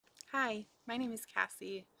Hi, my name is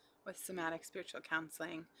Cassie with Somatic Spiritual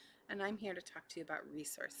Counseling, and I'm here to talk to you about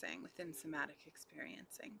resourcing within somatic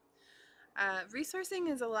experiencing. Resourcing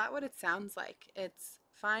is a lot what it sounds like. It's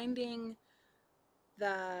finding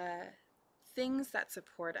the things that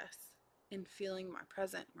support us in feeling more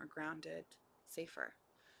present, more grounded, safer.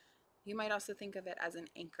 You might also think of it as an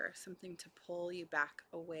anchor, something to pull you back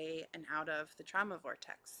away and out of the trauma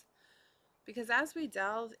vortex. Because as we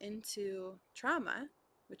delve into trauma,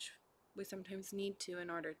 which we sometimes need to in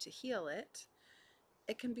order to heal it,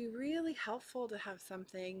 it can be really helpful to have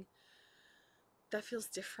something that feels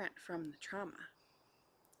different from the trauma.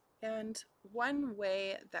 And one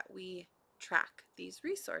way that we track these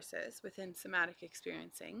resources within somatic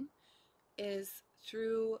experiencing is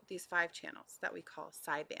through these 5 channels that we call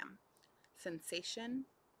SciBAM: sensation,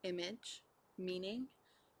 image, meaning,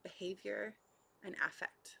 behavior, and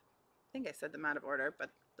affect. I think I said them out of order, but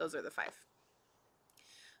those are the 5.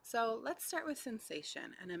 So let's start with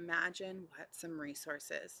sensation and imagine what some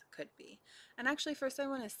resources could be. And actually, first, I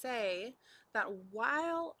want to say that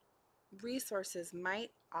while resources might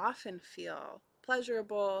often feel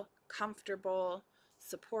pleasurable, comfortable,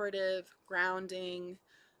 supportive, grounding,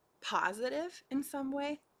 positive in some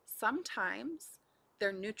way, sometimes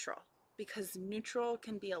they're neutral, because neutral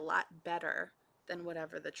can be a lot better than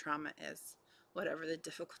whatever the trauma is, whatever the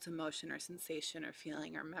difficult emotion or sensation or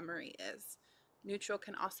feeling or memory is. Neutral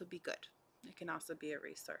can also be good. It can also be a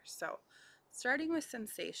resource. So, starting with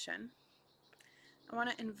sensation, I want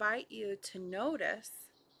to invite you to notice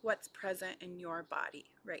what's present in your body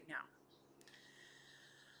right now.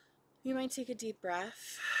 You might take a deep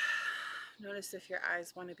breath. Notice if your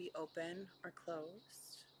eyes want to be open or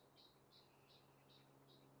closed.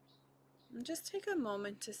 And just take a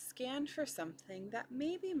moment to scan for something that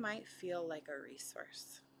maybe might feel like a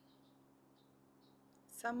resource.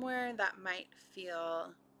 Somewhere that might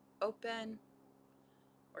feel open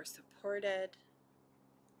or supported,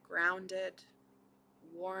 grounded,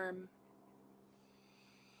 warm,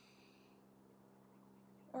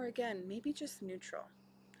 or again, maybe just neutral,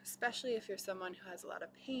 especially if you're someone who has a lot of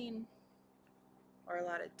pain or a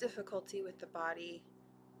lot of difficulty with the body.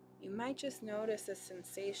 You might just notice a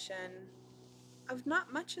sensation of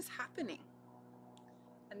not much is happening,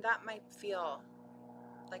 and that might feel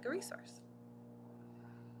like a resource.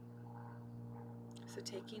 So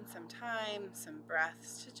taking some time, some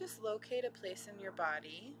breaths to just locate a place in your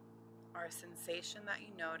body or a sensation that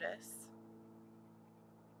you notice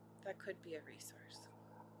that could be a resource.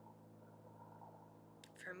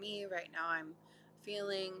 For me right now, I'm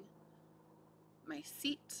feeling my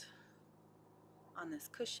seat on this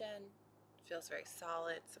cushion. It feels very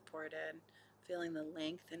solid, supported, feeling the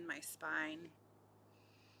length in my spine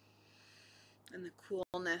and the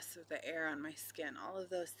coolness of the air on my skin. All of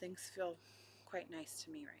those things feel quite nice to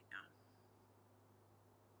me right now.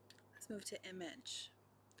 Let's move to image.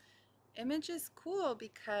 Image is cool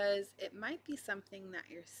because it might be something that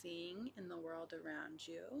you're seeing in the world around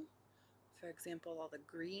you. For example, all the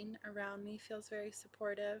green around me feels very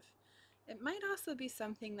supportive. It might also be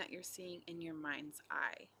something that you're seeing in your mind's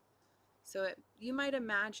eye. So you might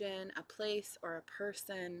imagine a place or a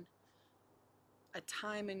person, a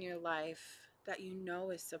time in your life that you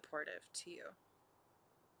know is supportive to you.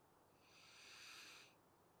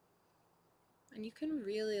 And you can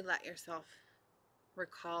really let yourself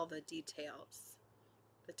recall the details,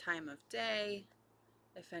 the time of day,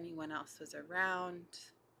 if anyone else was around,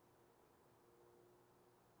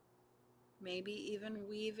 maybe even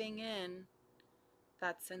weaving in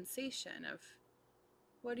that sensation of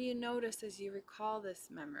what do you notice as you recall this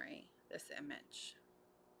memory, this image.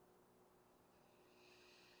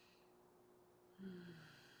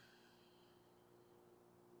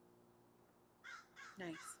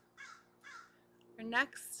 Nice. Our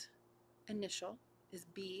next initial is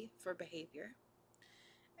B for behavior.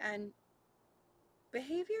 And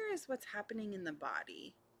behavior is what's happening in the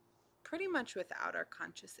body pretty much without our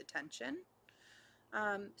conscious attention.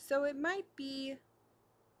 So it might be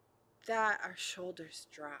that our shoulders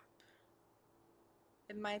drop.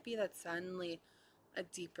 It might be that suddenly a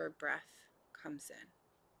deeper breath comes in.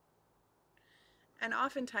 And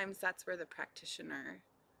oftentimes that's where the practitioner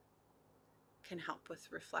can help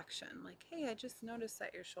with reflection. Like, hey, I just noticed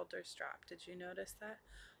that your shoulders dropped. Did you notice that?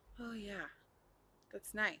 Oh, yeah,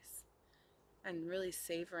 that's nice. And really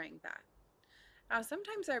savoring that. Now,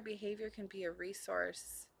 sometimes our behavior can be a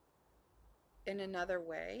resource in another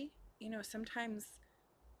way. Sometimes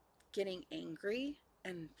getting angry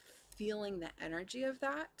and feeling the energy of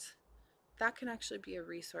that can actually be a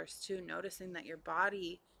resource too. Noticing that your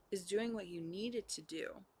body is doing what you need it to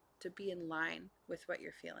do to be in line with what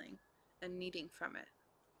you're feeling and needing from it.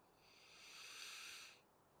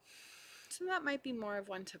 So that might be more of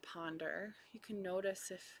one to ponder. You can notice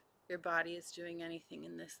if your body is doing anything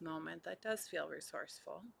in this moment that does feel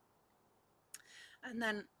resourceful. And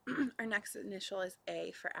then our next initial is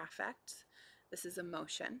A for affect. This is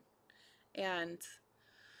emotion. And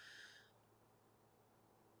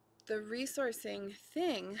the resourcing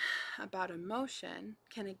thing about emotion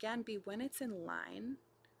can again be when it's in line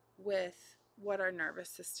with what our nervous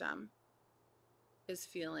system is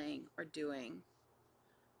feeling or doing.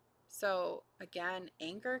 So again,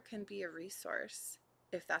 anger can be a resource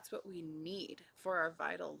if that's what we need for our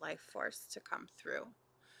vital life force to come through.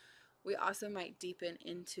 We also might deepen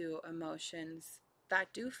into emotions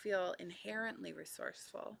that do feel inherently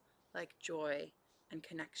resourceful, like joy and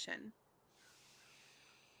connection.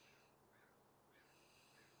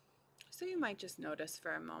 So you might just notice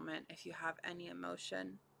for a moment if you have any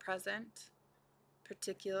emotion present,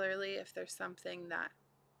 particularly if there's something that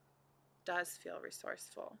does feel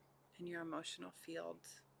resourceful in your emotional field.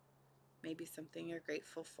 Maybe something you're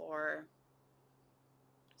grateful for,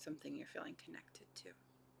 something you're feeling connected to.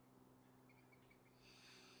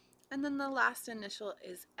 And then the last initial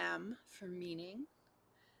is M for meaning.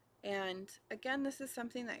 And again, this is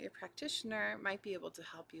something that your practitioner might be able to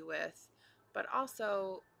help you with, but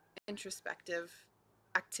also introspective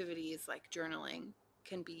activities like journaling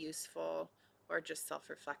can be useful, or just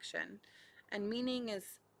self-reflection. And meaning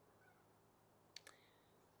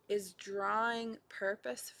is drawing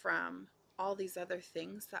purpose from all these other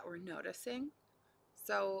things that we're noticing.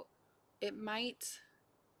 So it might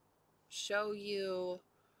show you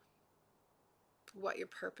what your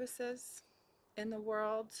purpose is in the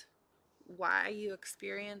world, why you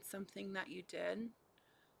experienced something that you did.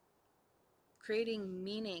 Creating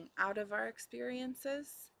meaning out of our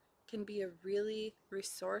experiences can be a really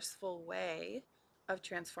resourceful way of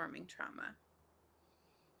transforming trauma.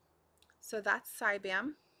 So that's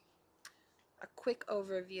SciBAM, a quick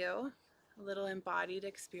overview, a little embodied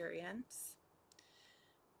experience.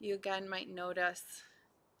 You again might notice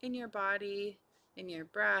in your body, in your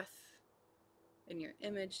breath, in your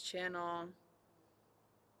image channel,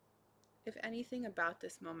 if anything about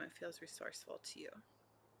this moment feels resourceful to you.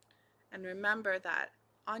 And remember that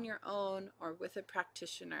on your own or with a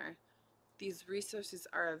practitioner, these resources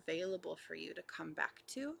are available for you to come back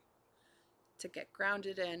to get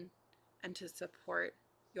grounded in, and to support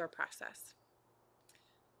your process.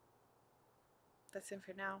 That's it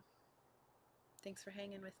for now. Thanks for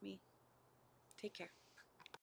hanging with me. Take care.